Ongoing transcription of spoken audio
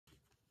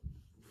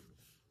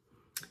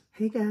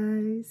Hey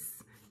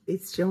guys,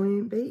 it's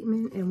Joanne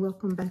Bateman and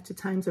welcome back to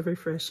Times of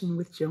Refreshing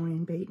with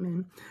Joanne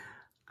Bateman.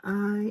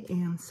 I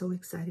am so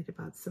excited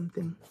about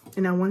something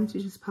and I wanted to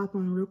just pop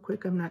on real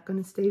quick. I'm not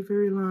going to stay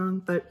very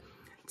long, but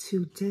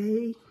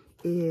today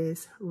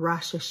is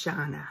Rosh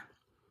Hashanah.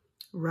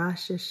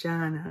 Rosh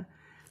Hashanah.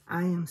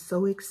 I am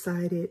so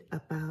excited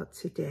about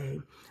today.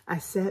 I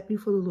sat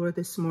before the Lord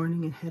this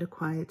morning and had a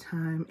quiet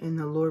time, and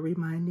the Lord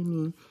reminded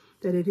me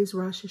that it is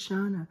Rosh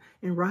Hashanah.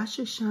 And Rosh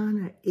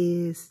Hashanah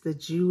is the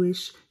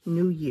Jewish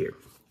New Year.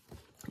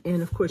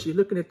 And of course, you're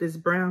looking at this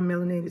brown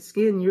melanated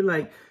skin, you're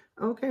like,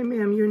 okay,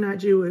 ma'am, you're not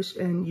Jewish,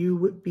 and you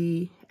would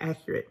be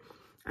accurate.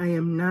 I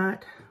am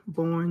not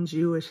born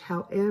Jewish.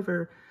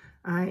 However,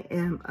 I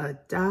am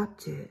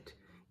adopted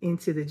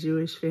into the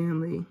Jewish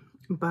family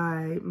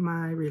by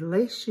my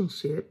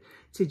relationship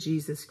to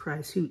Jesus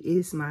Christ, who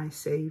is my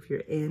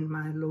Savior and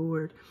my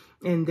Lord.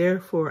 And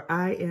therefore,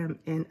 I am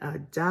an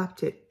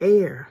adopted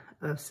heir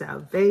of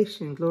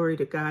salvation. Glory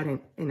to God,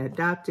 and an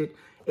adopted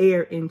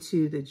heir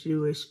into the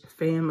Jewish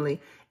family.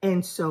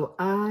 And so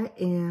I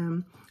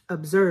am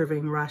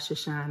observing Rosh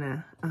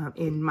Hashanah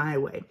in my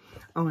way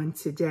on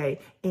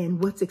today.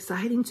 And what's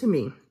exciting to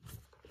me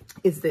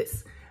is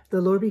this. The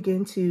Lord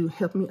began to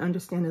help me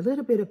understand a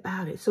little bit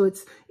about it. So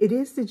it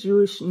is the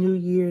Jewish New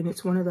Year, and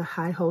it's one of the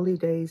high holy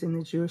days in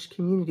the Jewish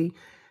community.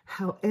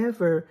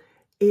 However,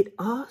 it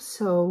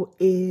also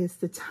is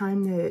the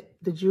time that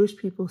the Jewish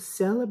people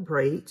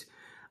celebrate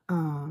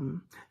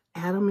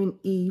Adam and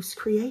Eve's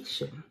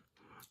creation.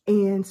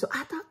 And so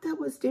I thought that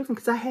was different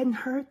because I hadn't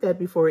heard that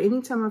before.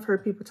 Anytime I've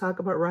heard people talk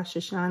about Rosh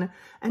Hashanah,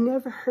 I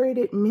never heard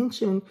it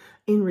mentioned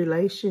in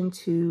relation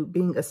to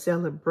being a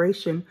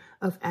celebration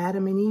of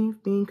Adam and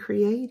Eve being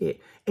created.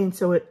 And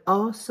so it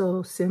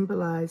also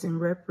symbolizes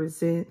and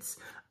represents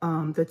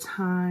the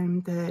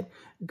time that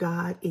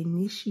God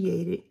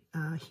initiated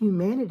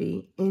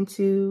humanity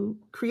into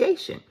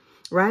creation,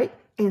 right?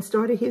 And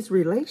started his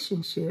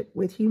relationship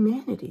with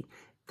humanity.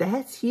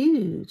 That's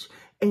huge.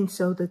 And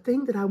so the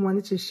thing that I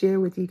wanted to share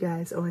with you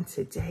guys on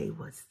today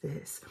was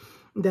this,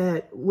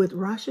 that with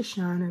Rosh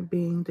Hashanah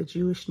being the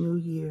Jewish New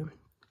Year,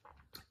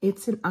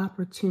 it's an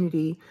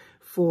opportunity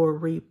for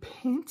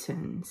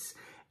repentance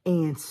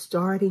and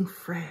starting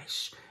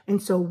fresh. And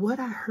so what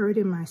I heard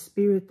in my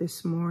spirit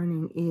this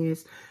morning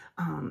is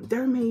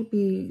there may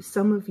be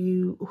some of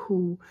you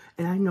who,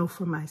 and I know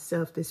for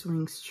myself this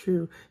rings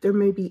true, there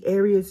may be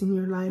areas in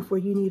your life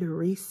where you need a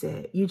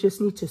reset. You just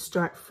need to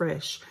start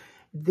fresh.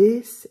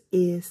 This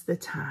is the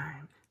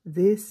time.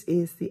 This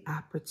is the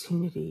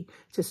opportunity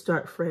to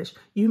start fresh.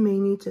 You may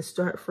need to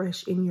start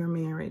fresh in your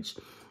marriage.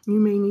 You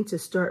may need to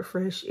start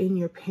fresh in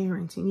your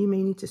parenting. You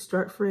may need to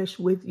start fresh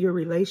with your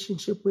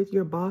relationship with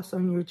your boss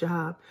on your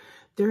job.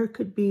 There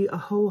could be a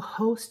whole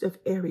host of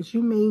areas.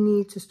 You may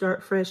need to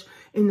start fresh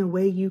in the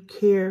way you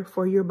care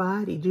for your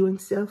body, doing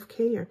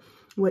self-care.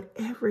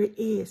 Whatever it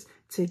is,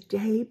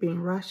 today being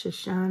Rosh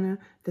Hashanah,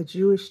 the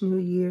Jewish New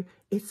Year,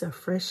 it's a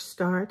fresh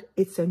start.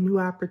 It's a new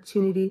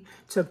opportunity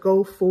to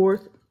go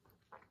forth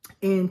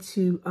and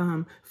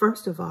to,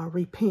 first of all,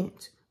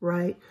 repent,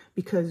 right?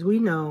 Because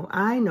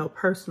I know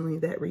personally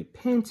that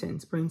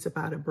repentance brings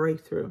about a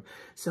breakthrough.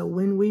 So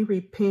when we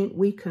repent,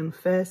 we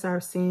confess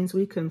our sins.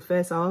 We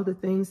confess all the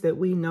things that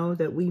we know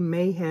that we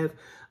may have,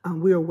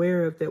 we're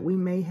aware of that we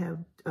may have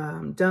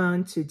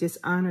done to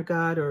dishonor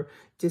God or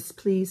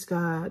displease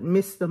God,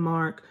 miss the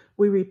mark.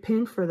 We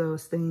repent for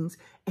those things,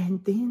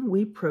 and then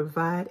we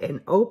provide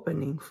an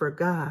opening for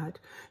God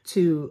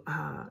to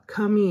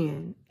come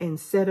in and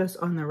set us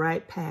on the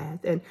right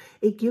path, and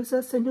it gives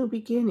us a new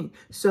beginning.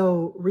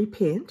 So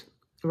repent,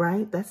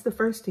 right? That's the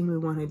first thing we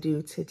want to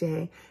do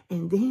today,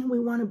 and then we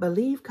want to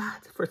believe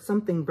God for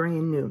something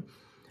brand new.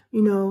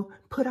 You know,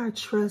 put our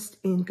trust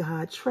in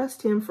God.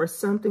 Trust him for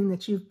something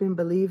that you've been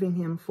believing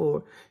him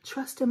for.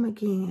 Trust him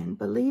again.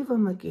 Believe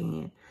him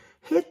again.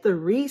 Hit the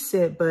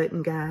reset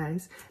button,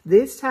 guys.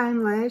 This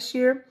time last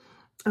year,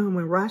 when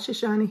Rosh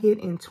Hashanah hit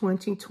in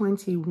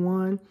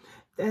 2021,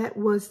 that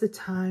was the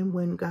time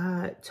when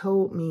God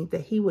told me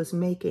that he was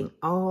making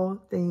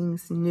all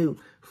things new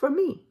for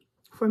me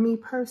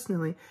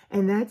personally.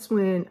 And that's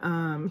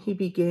when he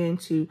began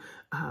to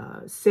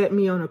set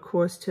me on a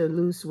course to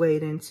lose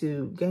weight and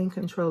to gain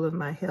control of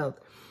my health.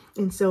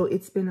 And so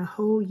it's been a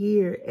whole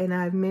year, and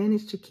I've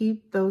managed to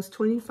keep those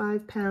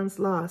 25 pounds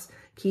lost,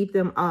 keep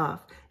them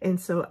off. And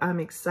so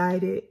I'm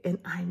excited, and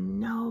I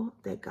know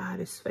that God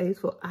is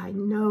faithful. I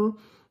know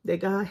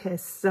that God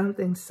has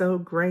something so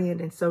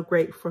grand and so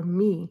great for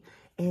me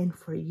and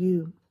for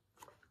you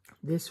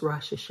this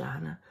Rosh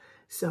Hashanah.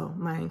 So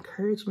my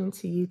encouragement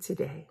to you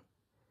today,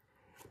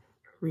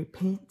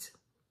 repent,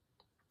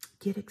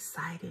 get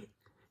excited.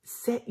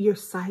 Set your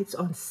sights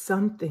on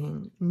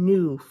something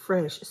new,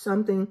 fresh,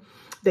 something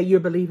that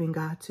you're believing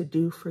God to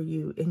do for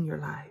you in your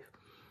life.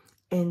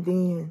 And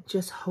then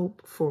just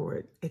hope for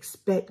it.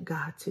 Expect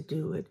God to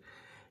do it.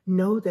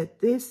 Know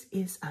that this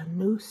is a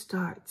new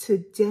start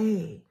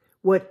today.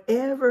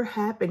 Whatever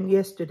happened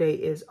yesterday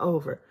is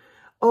over.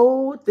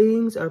 Old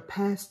things are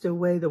passed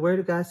away. The word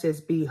of God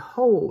says,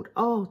 behold,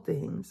 all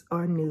things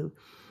are new.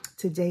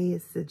 Today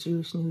is the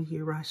Jewish New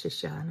Year, Rosh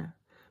Hashanah.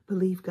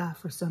 Believe God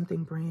for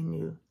something brand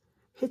new.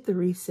 Hit the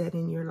reset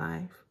in your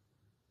life.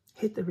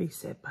 Hit the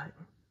reset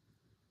button.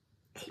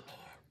 Amen.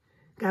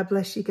 God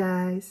bless you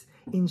guys.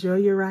 Enjoy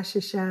your Rosh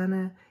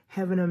Hashanah.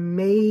 Have an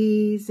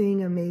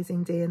amazing,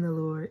 amazing day in the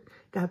Lord.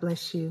 God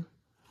bless you.